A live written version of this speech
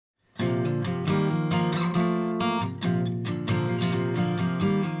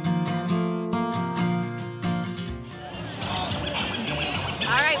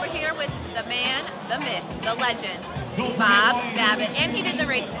the myth, the legend, Bob Babbitt, and he did the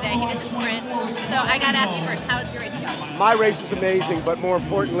race today. He did the sprint. So I got to ask you first, how did your race go? My race is amazing, but more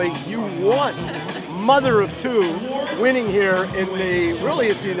importantly, you won. Mother of two, winning here in the, really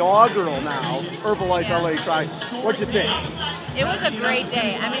it's the inaugural now, Herbalife LA Tri. What'd you think? It was a great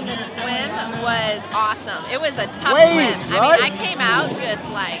day. I mean, the swim was awesome. It was a tough Waves, swim. right? I mean, I came out just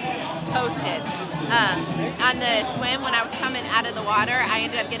like toasted. On the swim, when I was coming out of the water, I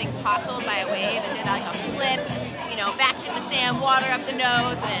ended up getting tousled by a wave and did like a flip, you know, back in the sand, water up the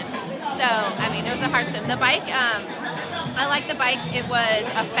nose, and so, I mean, it was a hard swim. The bike, I like the bike. It was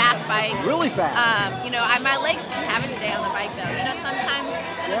a fast bike. Really fast. You know, my legs didn't have it today on the bike though. You know, sometimes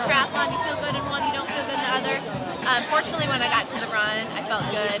in a triathlon you feel good in one, you don't feel good in the other. Fortunately, when I got to the run, I felt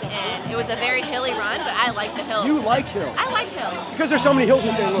good, and it was a very hilly run, but I like the hills. You like hills? I like hills. Because there's so many hills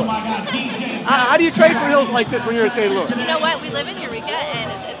in St. Louis. How do you trade for hills like this when you're in St. Louis? You know what? We live in Eureka,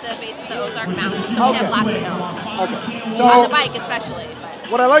 and it's at the base of the Ozark Mountains, so we have lots of hills. Okay. So on the bike especially.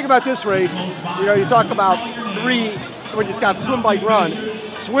 But. What I like about this race, you know, you talk about three, when you've got swim, bike, run,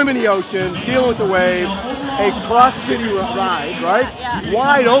 swim in the ocean, dealing with the waves, a cross-city ride, right? Yeah.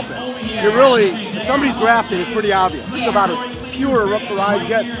 Wide open. You're really, if somebody's drafting, it's pretty obvious. It's about as pure a ride you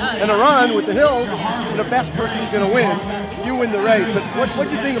get. And a run with the hills, the best person's going to win. You win the race. But what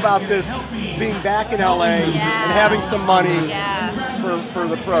do you think about this being back in LA and having some money for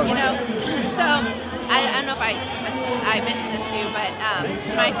the pros? You know, so I don't know if I mentioned this to you, but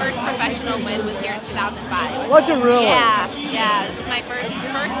my first professional win was here in 2005. Was it really? Yeah. This is my first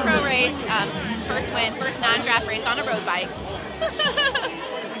pro race, first win, first non-draft race on a road bike.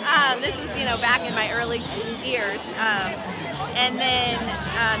 This is, you know, back in my early years, and then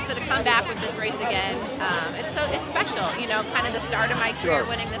so to come back with this race again, it's special. You know, kind of the start of my career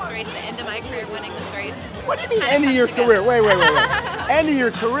winning this race, the end of my career winning this race. What do you mean end of your career? Wait. End of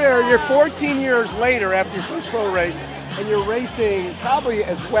your career. You're 14 years later after your first pro race, and you're racing probably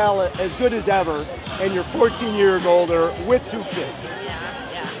as well, as good as ever, and you're 14 years older with two kids.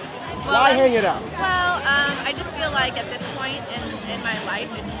 Yeah. Well, why hang it up? Well, I just feel like at this point in my life,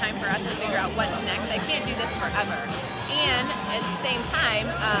 it's time for us to figure out what's next. I can't do this forever. And at the same time,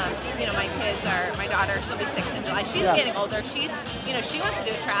 you know, my daughter, she'll be 6 in July. She's getting older. She's, you know, she wants to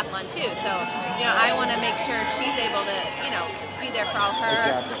do a triathlon too. So, you know, I want to make sure she's able to, you know, be there for all her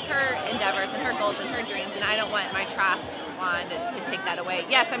endeavors and her goals and her dreams. And I don't want my triathlon to take that away.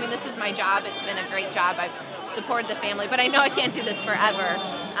 Yes, I mean, this is my job. It's been a great job. I've supported the family, but I know I can't do this forever.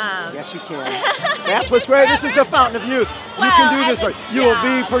 Yes, you can. That's what's great. This is the fountain of youth. You can do this right. You will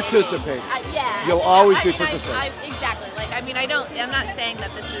be participating. You'll always be participating. Exactly. Like, I mean, I'm not saying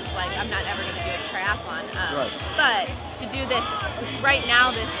that this is like, I'm not ever going to do a triathlon. But to do this, right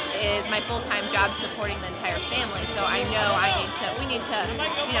now, this is my full-time job supporting the entire family. So I know we need to,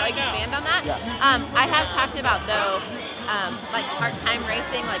 you know, expand on that. Yes. I have talked about, though, like part-time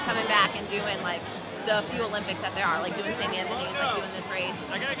racing, like coming back and doing like the few Olympics that there are, like doing St. Anthony's, like doing this race,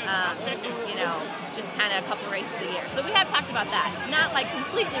 you know, just kind of a couple races a year. So we have talked about that. Not like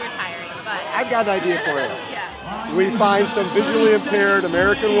completely retiring, but... I've got an idea for you. We find some visually impaired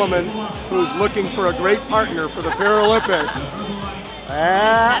American woman who's looking for a great partner for the Paralympics.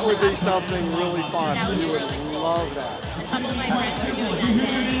 That would be something really fun. You would love that. A couple of my friends are doing that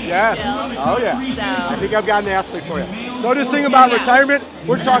now. Yes. Oh, yeah. So. I think I've got an athlete for you. So this thing about retirement,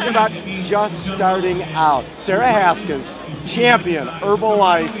 we're talking about just starting out. Sarah Haskins, champion,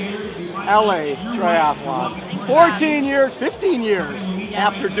 Herbalife, LA Triathlon. 14 years, 15 years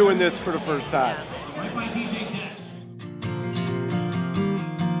after doing this for the first time.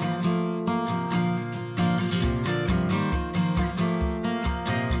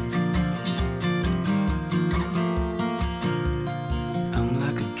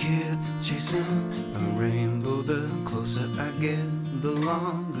 The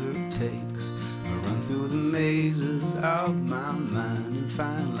longer it takes, I run through the mazes of my mind and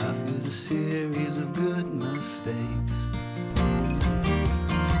find life is a series of good mistakes.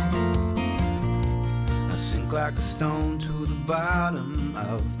 I sink like a stone to the bottom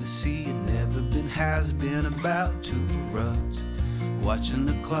of the sea, and never been, has been about to erupt. Watching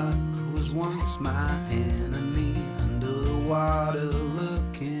the clock was once my enemy, under the water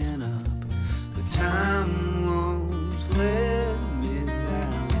looking up. But time won't let me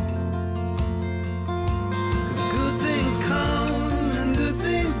down, 'cause good things come and good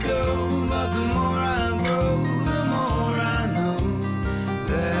things go, but the more I grow, the more I know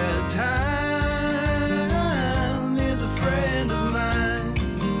that time is a friend of mine.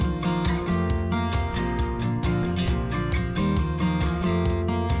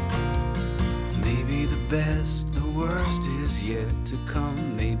 Maybe the best, the worst is yet to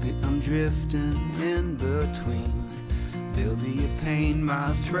come. Maybe I'm drifting gained my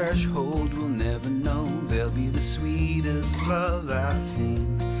threshold will never know. They'll be the sweetest love I've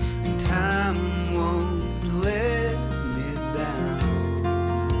seen, and time won't let me down.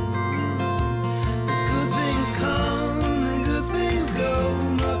 'Cause good things come and good things go,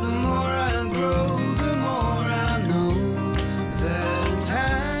 but the more I grow, the more I know that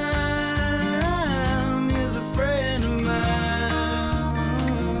time is a friend of mine.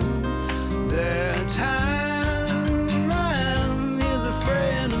 That time is a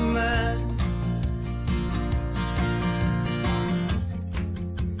friend of mine.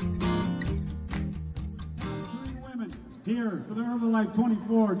 Three women here for the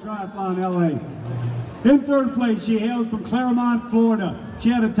Herbalife24 Triathlon LA. In third place, she hails from Claremont, Florida. She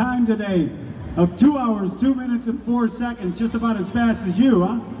had a time today of 2 hours, 2 minutes and 4 seconds, just about as fast as you,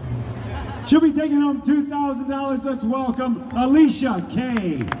 huh? She'll be taking home $2,000. Let's welcome Alicia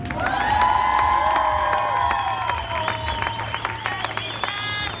Kay.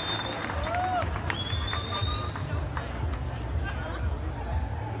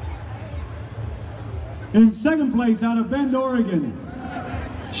 In second place, out of Bend, Oregon,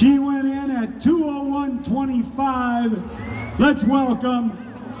 she went in at 2:01:25. Let's welcome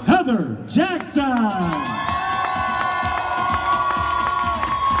Heather Jackson.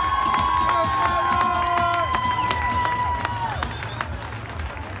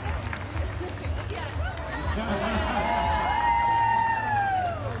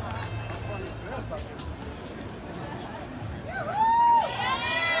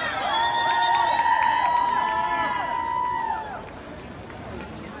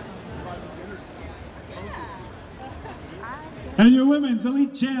 And your women's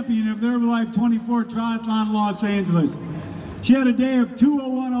elite champion of the Herbalife24 Triathlon Los Angeles. She had a day of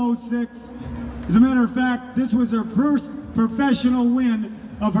 2:01:06. As a matter of fact, this was her first professional win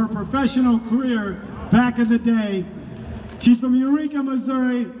of her professional career back in the day. She's from Eureka,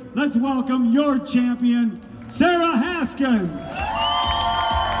 Missouri. Let's welcome your champion, Sarah Haskins.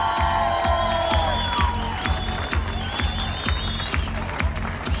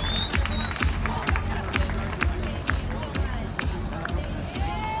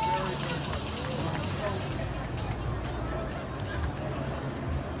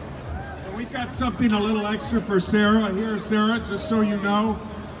 We've got something a little extra for Sarah here, Sarah, just so you know,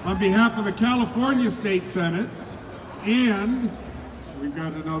 on behalf of the California State Senate, and we've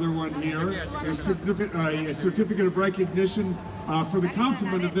got another one here, a certificate of recognition for the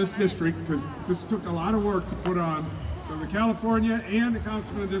councilman of this district, because this took a lot of work to put on. So the California and the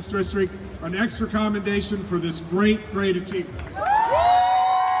councilman of this district, an extra commendation for this great, great achievement.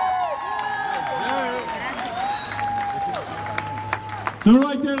 So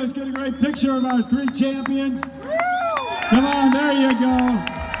right there, let's get a great picture of our three champions. Come on, there you go.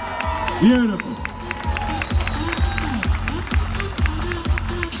 Beautiful.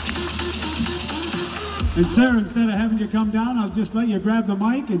 And Sarah, instead of having you come down, I'll just let you grab the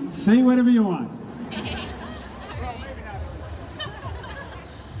mic and say whatever you want.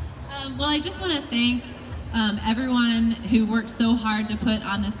 Well, I just want to thank everyone who worked so hard to put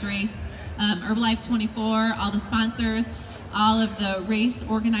on this race. Herbalife24, all the sponsors, all of the race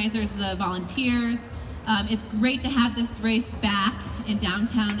organizers, the volunteers. It's great to have this race back in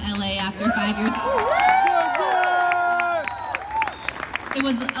downtown LA after 5 years. It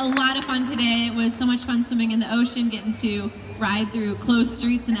was a lot of fun today. It was so much fun swimming in the ocean, getting to ride through closed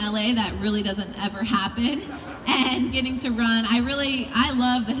streets in LA. That really doesn't ever happen. And getting to run. I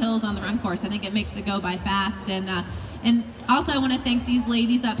love the hills on the run course. I think it makes it go by fast. And also I want to thank these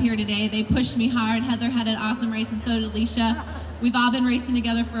ladies up here today. They pushed me hard. Heather had an awesome race and so did Alicia. We've all been racing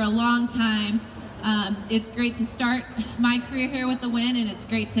together for a long time. It's great to start my career here with the win, and it's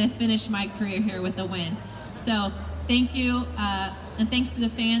great to finish my career here with the win. So thank you, and thanks to the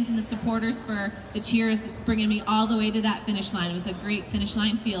fans and the supporters for the cheers, bringing me all the way to that finish line. It was a great finish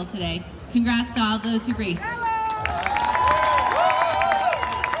line feel today. Congrats to all those who raced.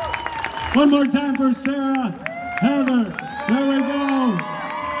 One more time for Sarah, Heather, there we go.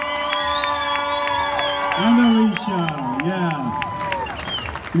 And Alicia, yeah.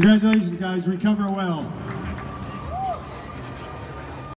 Congratulations, guys, recover well.